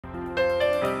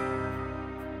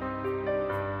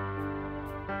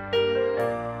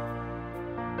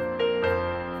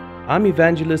I'm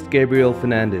Evangelist Gabriel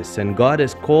Fernandes, and God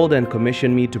has called and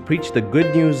commissioned me to preach the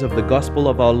good news of the gospel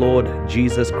of our Lord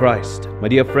Jesus Christ. My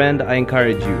dear friend, I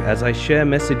encourage you as I share a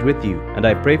message with you, and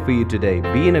I pray for you today.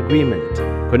 Be in agreement,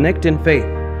 connect in faith,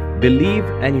 believe,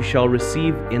 and you shall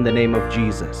receive in the name of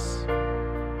Jesus.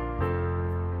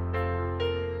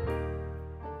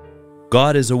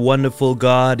 God is a wonderful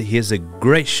God. He is a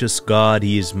gracious God.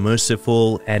 He is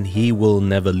merciful, and He will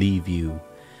never leave you.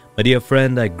 My dear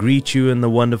friend, I greet you in the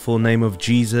wonderful name of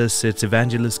Jesus. It's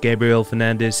Evangelist Gabriel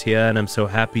Fernandes here, and I'm so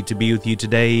happy to be with you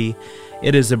today.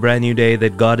 It is a brand new day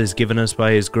that God has given us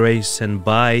by His grace, and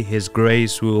by His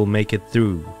grace we will make it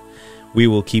through. We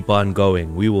will keep on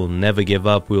going. We will never give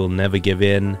up. We will never give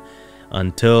in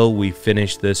until we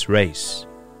finish this race.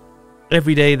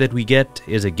 Every day that we get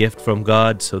is a gift from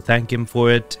God, so thank Him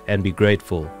for it and be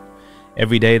grateful.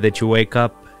 Every day that you wake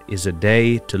up is a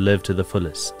day to live to the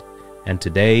fullest, and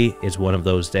today is one of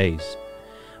those days.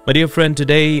 My dear friend,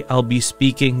 today I'll be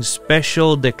speaking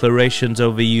special declarations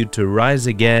over you to rise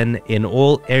again in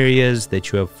all areas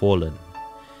that you have fallen.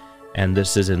 And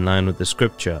this is in line with the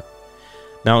scripture.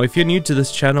 Now, if you're new to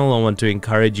this channel, I want to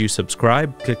encourage you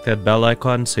subscribe, click that bell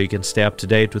icon so you can stay up to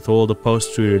date with all the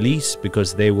posts we release,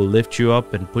 because they will lift you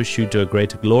up and push you to a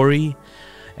greater glory.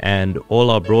 And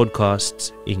all our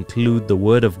broadcasts include the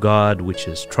Word of God, which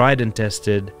is tried and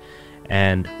tested,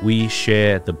 and we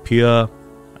share the pure,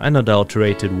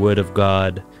 unadulterated Word of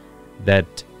God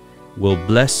that will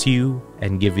bless you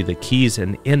and give you the keys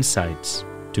and insights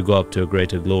to go up to a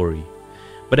greater glory.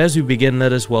 But as we begin,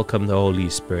 let us welcome the Holy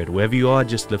Spirit. Wherever you are,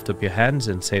 just lift up your hands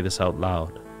and say this out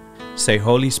loud. Say,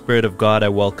 Holy Spirit of God, I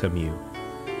welcome you.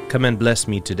 Come and bless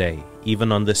me today,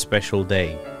 even on this special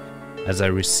day, as I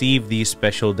receive these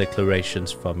special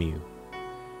declarations from you.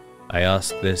 I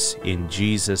ask this in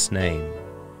Jesus' name.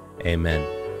 Amen.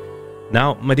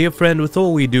 Now, my dear friend, with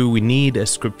all we do, we need a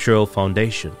scriptural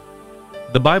foundation.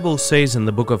 The Bible says in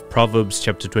the book of Proverbs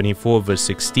chapter 24 verse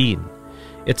 16,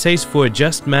 it says, For a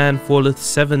just man falleth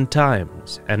 7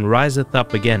 times, and riseth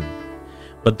up again,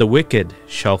 but the wicked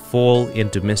shall fall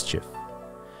into mischief.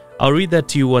 I'll read that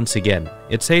to you once again.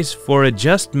 It says, For a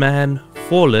just man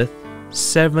falleth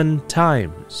 7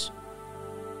 times.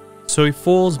 So he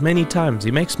falls many times. He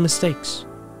makes mistakes.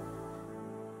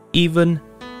 Even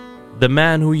the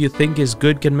man who you think is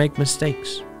good can make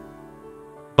mistakes.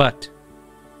 But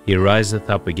he riseth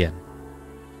up again.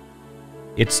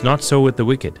 It's not so with the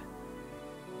wicked.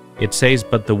 It says,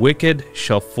 But the wicked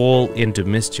shall fall into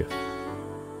mischief.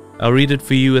 I'll read it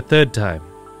for you a third time.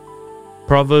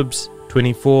 Proverbs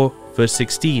 24 verse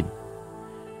 16.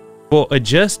 For a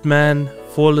just man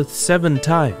falleth 7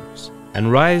 times,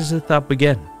 and riseth up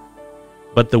again,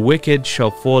 but the wicked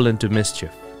shall fall into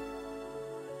mischief.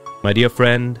 My dear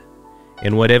friend,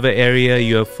 in whatever area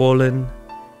you have fallen,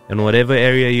 in whatever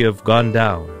area you have gone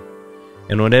down,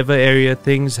 in whatever area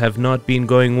things have not been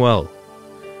going well,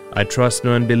 I trust,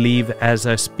 know, and believe as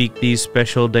I speak these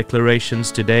special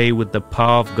declarations today with the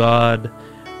power of God,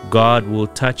 God will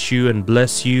touch you and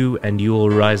bless you, and you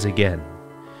will rise again.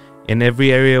 In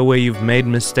every area where you've made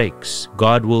mistakes,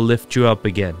 God will lift you up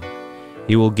again.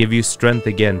 He will give you strength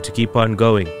again to keep on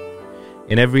going.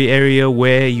 In every area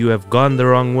where you have gone the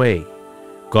wrong way,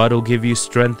 God will give you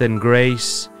strength and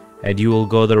grace, and you will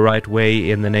go the right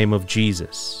way in the name of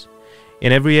Jesus.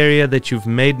 In every area that you've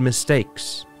made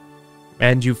mistakes,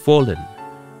 and you've fallen,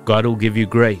 God will give you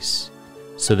grace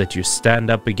so that you stand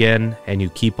up again and you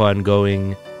keep on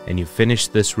going and you finish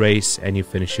this race and you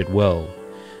finish it well.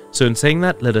 So in saying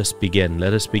that, let us begin.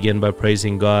 Let us begin by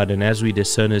praising God, and as we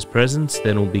discern His presence,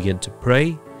 then we'll begin to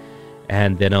pray,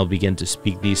 and then I'll begin to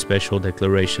speak these special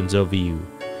declarations over you.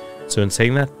 So in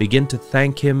saying that, begin to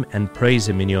thank Him and praise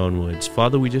Him in your own words.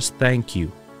 Father, we just thank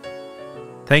you.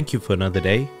 Thank you for another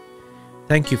day.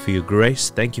 Thank you for your grace.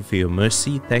 Thank you for your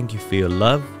mercy. Thank you for your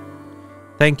love.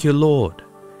 Thank you, Lord,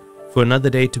 for another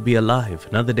day to be alive,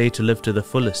 another day to live to the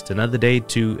fullest, another day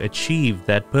to achieve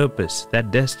that purpose,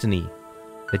 that destiny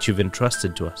that you've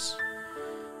entrusted to us,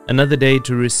 another day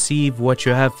to receive what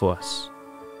you have for us.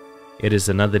 It is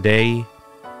another day,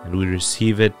 and we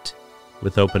receive it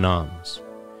with open arms.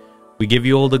 We give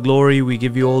you all the glory, we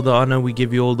give you all the honor, we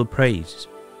give you all the praise.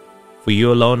 For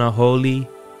you alone are holy,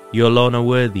 you alone are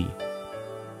worthy.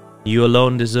 You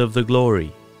alone deserve the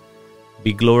glory.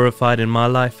 Be glorified in my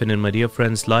life and in my dear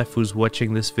friend's life who's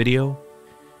watching this video,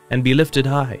 and be lifted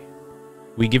high.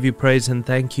 We give you praise and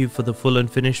thank you for the full and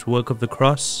finished work of the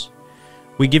cross.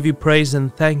 We give you praise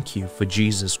and thank you for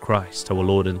Jesus Christ, our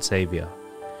Lord and Savior.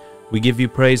 We give you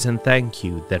praise and thank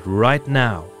you that right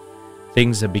now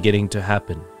things are beginning to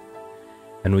happen.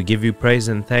 And we give you praise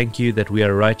and thank you that we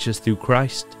are righteous through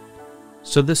Christ.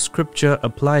 So this scripture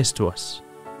applies to us.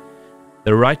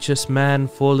 The righteous man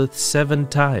falleth 7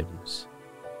 times,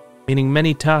 meaning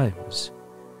many times,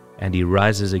 and he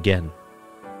rises again.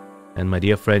 And my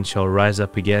dear friend shall rise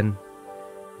up again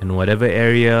in whatever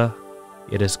area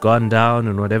it has gone down,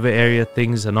 in whatever area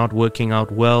things are not working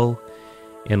out well,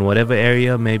 in whatever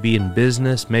area, maybe in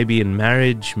business, maybe in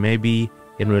marriage, maybe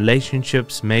in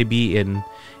relationships, maybe in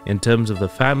terms of the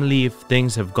family. If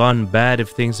things have gone bad, if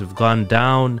things have gone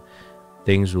down,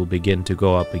 things will begin to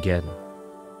go up again.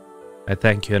 I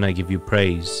thank you and I give you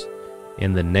praise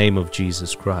in the name of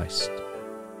Jesus Christ.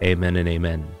 Amen and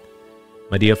amen.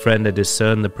 My dear friend, I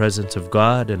discern the presence of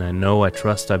God, and I know, I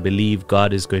trust, I believe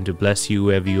God is going to bless you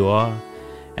wherever you are.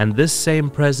 And this same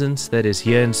presence that is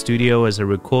here in studio as I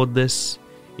record this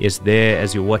is there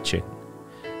as you're watching.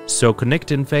 So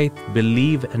connect in faith,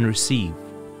 believe and receive,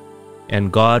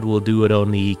 and God will do what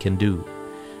only He can do.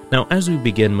 Now, as we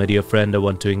begin, my dear friend, I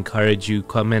want to encourage you,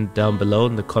 comment down below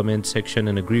in the comment section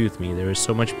and agree with me. There is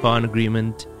so much power in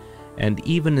agreement, and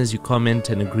even as you comment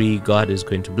and agree, God is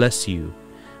going to bless you.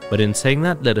 But in saying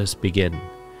that, let us begin.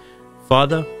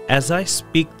 Father, as I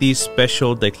speak these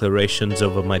special declarations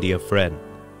over my dear friend,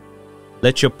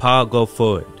 let your power go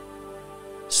forward,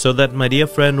 so that my dear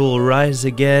friend will rise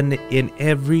again in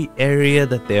every area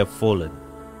that they have fallen.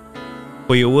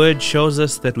 For your word shows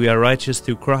us that we are righteous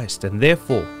through Christ, and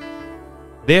therefore,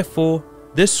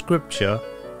 this scripture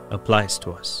applies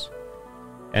to us.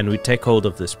 And we take hold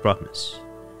of this promise.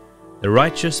 The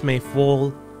righteous may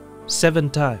fall 7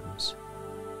 times,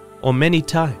 or many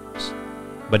times,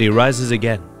 but he rises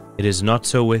again. It is not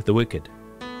so with the wicked,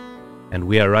 and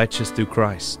we are righteous through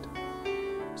Christ.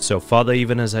 So, Father,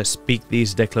 even as I speak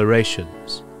these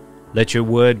declarations, let your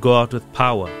word go out with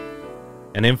power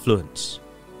and influence,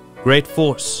 great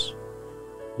force,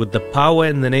 with the power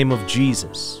in the name of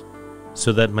Jesus,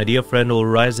 so that my dear friend will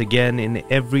rise again in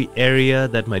every area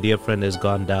that my dear friend has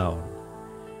gone down.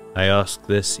 I ask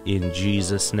this in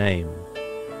Jesus' name.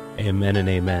 Amen and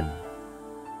amen.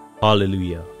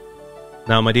 Hallelujah.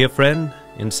 Now, my dear friend,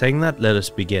 in saying that, let us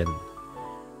begin.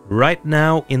 Right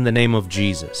now, in the name of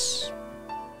Jesus,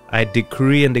 I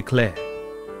decree and declare,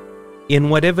 in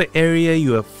whatever area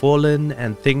you have fallen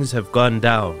and things have gone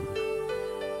down,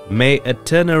 may a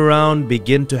turnaround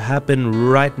begin to happen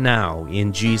right now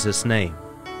in Jesus' name.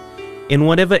 In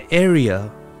whatever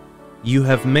area you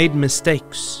have made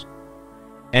mistakes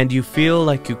and you feel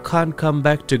like you can't come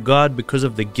back to God because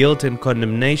of the guilt and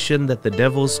condemnation that the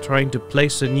devil's trying to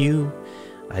place on you,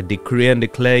 I decree and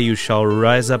declare you shall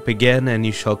rise up again and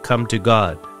you shall come to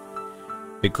God,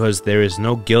 because there is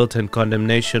no guilt and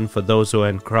condemnation for those who are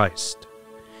in Christ.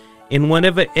 In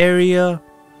whatever area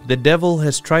the devil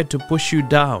has tried to push you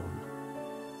down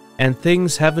and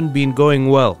things haven't been going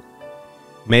well,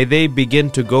 may they begin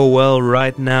to go well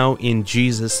right now in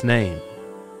Jesus' name.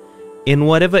 In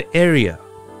whatever area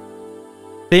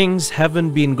things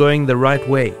haven't been going the right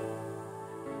way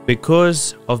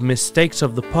because of mistakes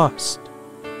of the past,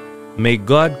 may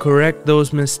God correct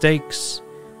those mistakes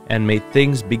and may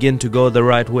things begin to go the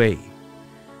right way.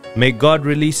 May God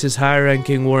release His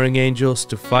high-ranking warring angels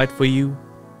to fight for you,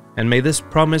 and may this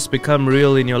promise become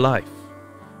real in your life,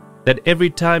 that every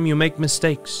time you make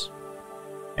mistakes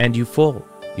and you fall,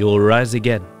 you will rise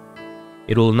again.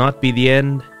 It will not be the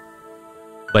end,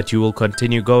 but you will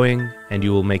continue going and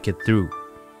you will make it through.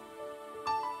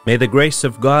 May the grace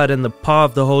of God and the power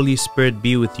of the Holy Spirit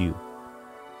be with you,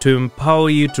 to empower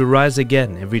you to rise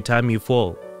again every time you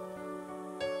fall,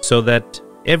 so that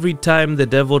every time the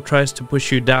devil tries to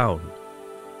push you down,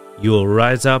 you will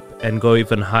rise up and go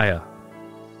even higher.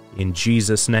 In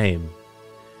Jesus' name,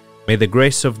 may the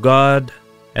grace of God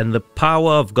and the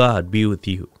power of God be with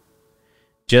you.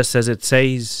 Just as it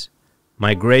says,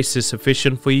 my grace is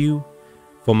sufficient for you,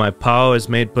 for my power is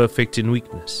made perfect in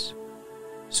weakness.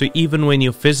 So even when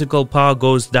your physical power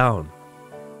goes down,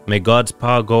 may God's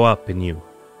power go up in you,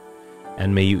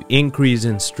 and may you increase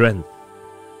in strength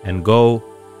and go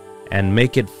and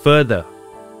make it further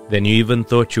than you even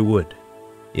thought you would,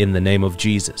 in the name of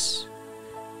Jesus.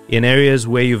 In areas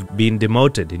where you've been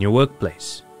demoted in your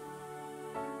workplace,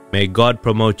 may God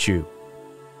promote you.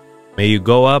 May you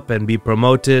go up and be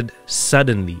promoted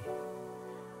suddenly.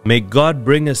 May God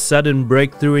bring a sudden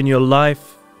breakthrough in your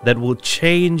life that will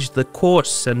change the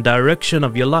course and direction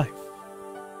of your life,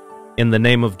 in the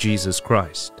name of Jesus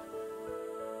Christ.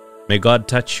 May God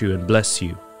touch you and bless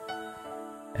you,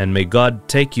 and may God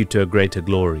take you to a greater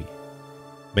glory.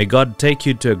 May God take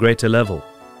you to a greater level.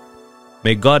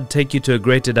 May God take you to a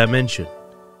greater dimension.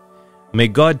 May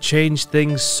God change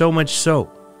things so much so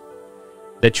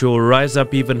that you will rise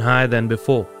up even higher than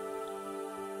before.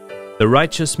 The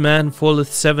righteous man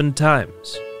falleth 7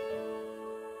 times,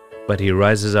 but he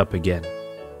rises up again,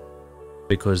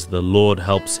 because the Lord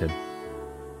helps him.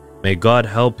 May God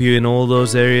help you in all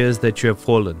those areas that you have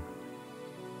fallen,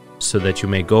 so that you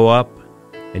may go up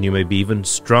and you may be even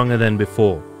stronger than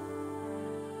before.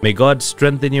 May God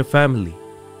strengthen your family,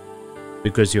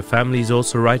 because your family is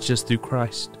also righteous through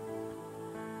Christ.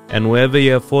 And wherever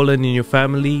you have fallen in your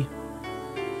family,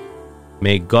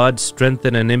 may God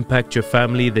strengthen and impact your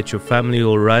family, that your family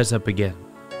will rise up again.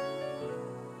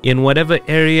 In whatever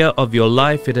area of your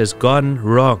life it has gone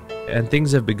wrong and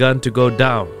things have begun to go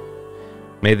down,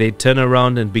 may they turn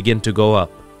around and begin to go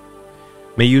up.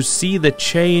 May you see the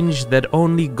change that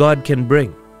only God can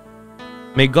bring.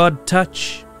 May God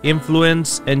touch,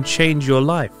 influence, and change your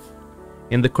life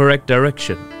in the correct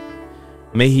direction.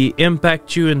 May He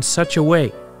impact you in such a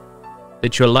way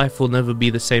that your life will never be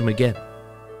the same again.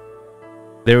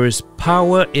 There is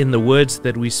power in the words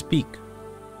that we speak.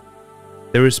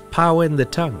 There is power in the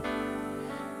tongue.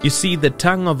 You see, the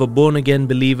tongue of a born-again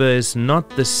believer is not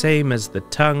the same as the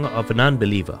tongue of an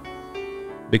unbeliever,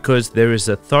 because there is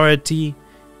authority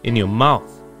in your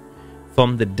mouth.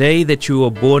 From the day that you were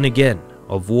born again,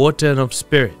 of water and of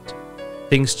spirit,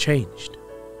 things changed,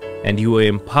 and you were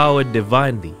empowered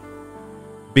divinely.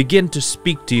 Begin to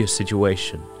speak to your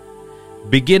situation.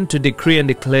 Begin to decree and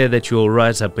declare that you will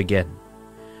rise up again.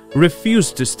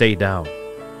 Refuse to stay down.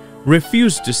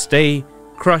 Refuse to stay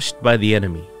crushed by the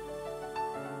enemy.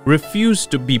 Refuse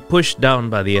to be pushed down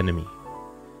by the enemy.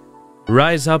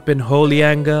 Rise up in holy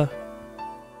anger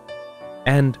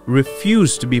and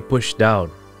refuse to be pushed down.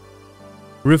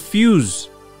 Refuse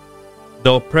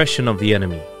the oppression of the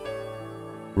enemy.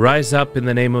 Rise up in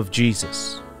the name of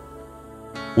Jesus.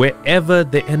 Wherever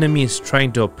the enemy is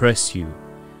trying to oppress you,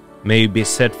 may you be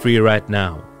set free right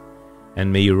now,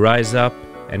 and may you rise up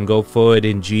and go forward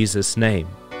in Jesus' name.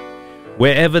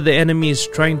 Wherever the enemy is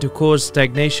trying to cause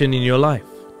stagnation in your life,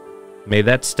 may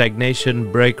that stagnation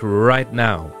break right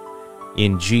now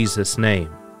in Jesus' name.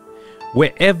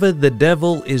 Wherever the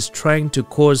devil is trying to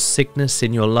cause sickness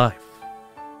in your life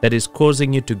that is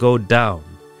causing you to go down,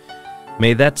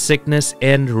 may that sickness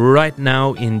end right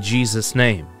now in Jesus'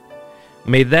 name.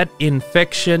 May that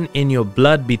infection in your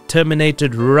blood be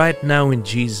terminated right now in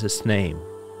Jesus' name.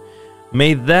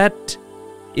 May that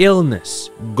illness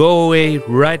go away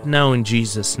right now in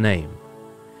Jesus' name.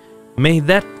 May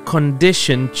that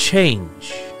condition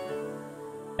change.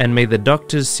 And may the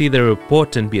doctors see the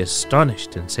report and be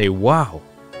astonished and say, "Wow,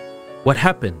 what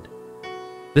happened?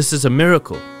 This is a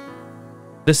miracle.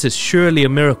 This is surely a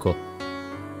miracle."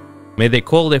 May they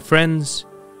call their friends.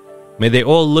 May they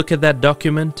all look at that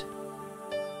document.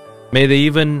 May they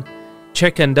even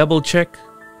check and double check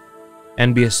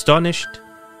and be astonished.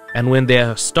 And when they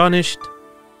are astonished,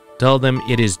 tell them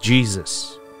it is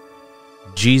Jesus.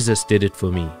 Jesus did it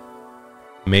for me.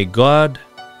 May God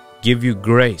give you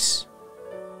grace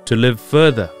to live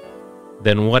further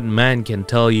than what man can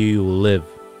tell you you will live.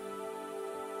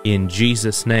 In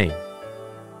Jesus' name.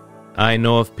 I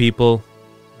know of people,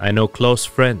 I know close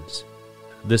friends.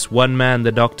 This one man,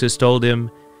 the doctors told him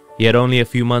he had only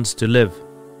a few months to live.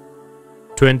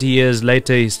 20 years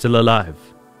later, he's still alive.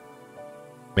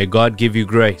 May God give you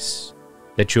grace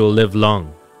that you will live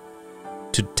long,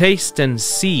 to taste and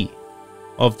see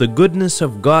of the goodness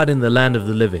of God in the land of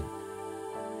the living.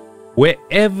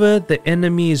 Wherever the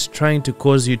enemy is trying to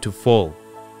cause you to fall,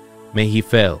 may he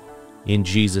fail in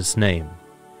Jesus' name.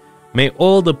 May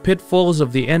all the pitfalls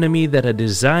of the enemy that are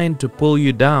designed to pull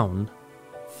you down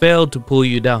fail to pull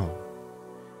you down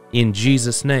in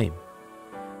Jesus' name.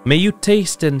 May you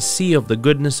taste and see of the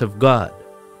goodness of God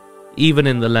even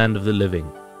in the land of the living,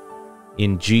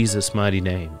 in Jesus' mighty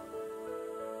name.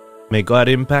 May God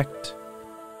impact,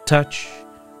 touch,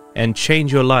 and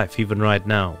change your life even right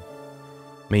now.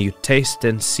 May you taste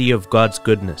and see of God's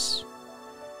goodness.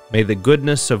 May the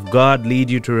goodness of God lead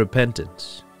you to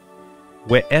repentance.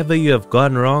 Wherever you have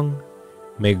gone wrong,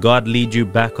 may God lead you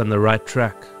back on the right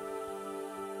track,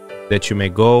 that you may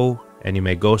go and you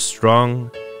may go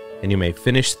strong and you may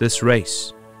finish this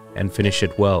race and finish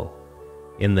it well.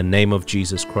 In the name of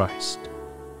Jesus Christ.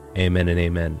 Amen and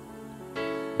amen.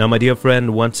 Now, my dear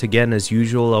friend, once again, as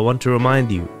usual, I want to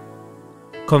remind you,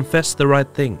 confess the right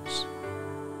things.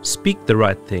 Speak the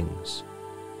right things.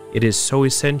 It is so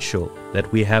essential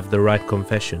that we have the right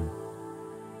confession.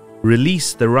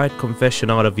 Release the right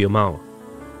confession out of your mouth,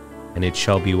 and it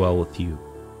shall be well with you.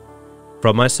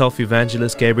 From myself,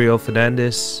 Evangelist Gabriel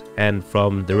Fernandes, and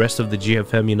from the rest of the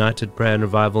GFM United Prayer and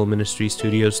Revival Ministry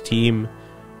Studios team,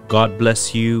 God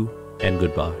bless you and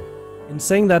goodbye. In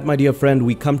saying that, my dear friend,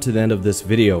 we come to the end of this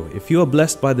video. If you are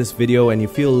blessed by this video and you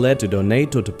feel led to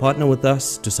donate or to partner with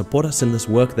us to support us in this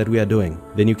work that we are doing,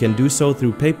 then you can do so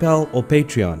through PayPal or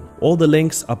Patreon. All the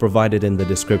links are provided in the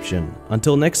description.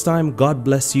 Until next time, God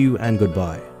bless you and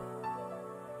goodbye.